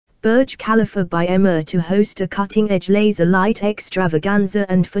Burj Khalifa by Emaar to host a cutting-edge laser light extravaganza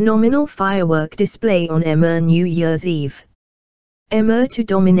and phenomenal firework display on Emaar New Year's Eve. Emaar to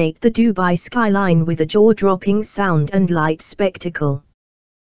dominate the Dubai skyline with a jaw-dropping sound and light spectacle.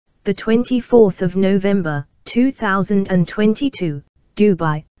 The 24th of November, 2022,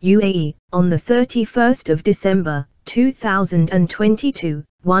 Dubai, UAE. On the 31st of December, 2022,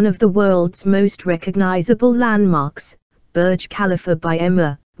 one of the world's most recognizable landmarks, Burj Khalifa by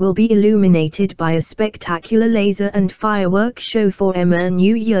Emaar, will be illuminated by a spectacular laser and firework show for Emaar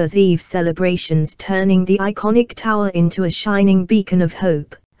New Year's Eve celebrations, turning the iconic tower into a shining beacon of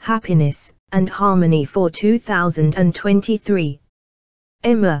hope, happiness, and harmony for 2023.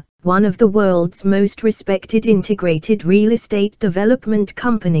 Emaar, one of the world's most respected integrated real estate development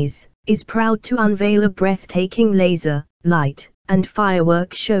companies, is proud to unveil a breathtaking laser, light, and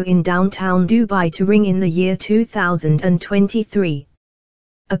firework show in downtown Dubai to ring in the year 2023.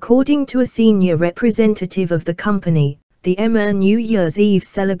 According to a senior representative of the company, the Emaar New Year's Eve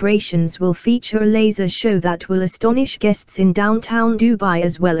celebrations will feature a laser show that will astonish guests in downtown Dubai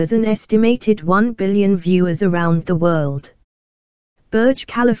as well as an estimated 1 billion viewers around the world. Burj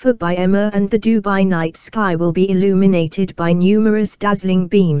Khalifa by Emaar and the Dubai night sky will be illuminated by numerous dazzling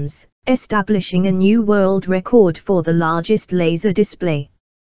beams, establishing a new world record for the largest laser display.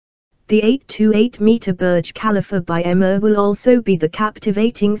 The 828-meter Burj Khalifa by Emaar will also be the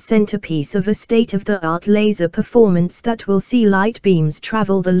captivating centerpiece of a state-of-the-art laser performance that will see light beams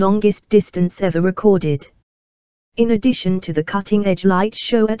travel the longest distance ever recorded. In addition to the cutting-edge light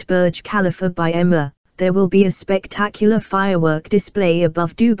show at Burj Khalifa by Emaar, there will be a spectacular firework display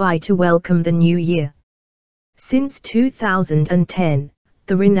above Dubai to welcome the new year. Since 2010,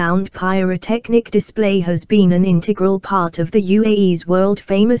 the renowned pyrotechnic display has been an integral part of the UAE's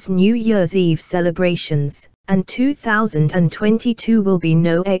world-famous New Year's Eve celebrations, and 2022 will be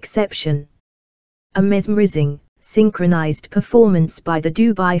no exception. A mesmerizing, synchronized performance by the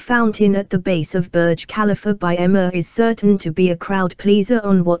Dubai Fountain at the base of Burj Khalifa by Emaar is certain to be a crowd pleaser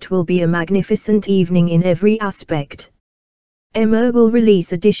on what will be a magnificent evening in every aspect. Emaar will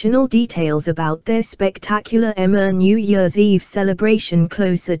release additional details about their spectacular Emaar New Year's Eve celebration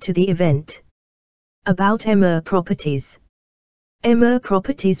closer to the event. About Emaar Properties. Emaar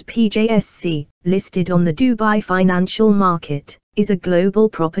Properties PJSC, listed on the Dubai Financial Market, is a global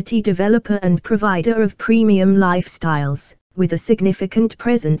property developer and provider of premium lifestyles, with a significant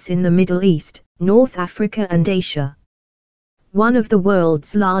presence in the Middle East, North Africa and Asia. One of the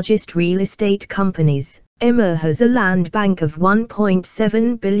world's largest real estate companies, Emaar has a land bank of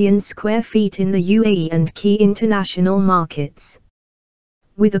 1.7 billion square feet in the UAE and key international markets.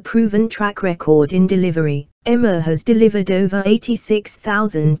 With a proven track record in delivery, Emaar has delivered over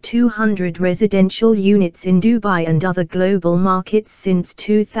 86,200 residential units in Dubai and other global markets since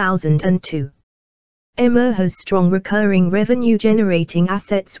 2002. Emaar has strong recurring revenue-generating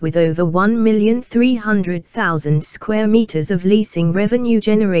assets with over 1,300,000 square meters of leasing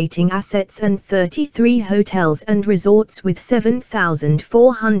revenue-generating assets and 33 hotels and resorts with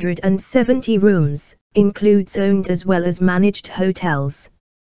 7,470 rooms, includes owned as well as managed hotels.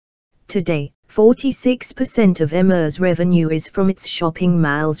 Today, 46% of Emaar's revenue is from its shopping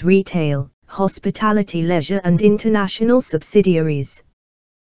malls, retail, hospitality, leisure and international subsidiaries.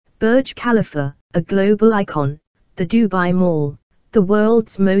 Burj Khalifa, a global icon, the Dubai Mall, the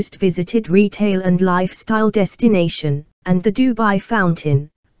world's most visited retail and lifestyle destination, and the Dubai Fountain,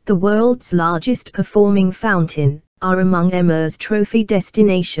 the world's largest performing fountain, are among Emaar's trophy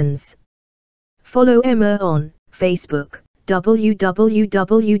destinations. Follow Emaar on Facebook,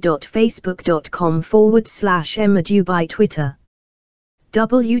 www.facebook.com/EmaarDubai, Twitter,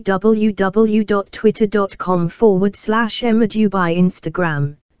 www.twitter.com/EmaarDubai,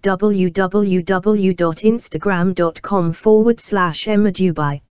 Instagram,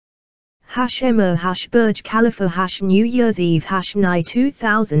 www.instagram.com/EmaarDubai. #Emaar, #Burj Khalifa, #New Year's Eve, #Nai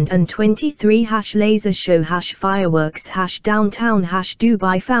 2023, #Laser Show, #Fireworks, #Downtown,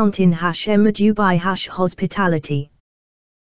 #Dubai Fountain, #EmaarDubai, #Hospitality.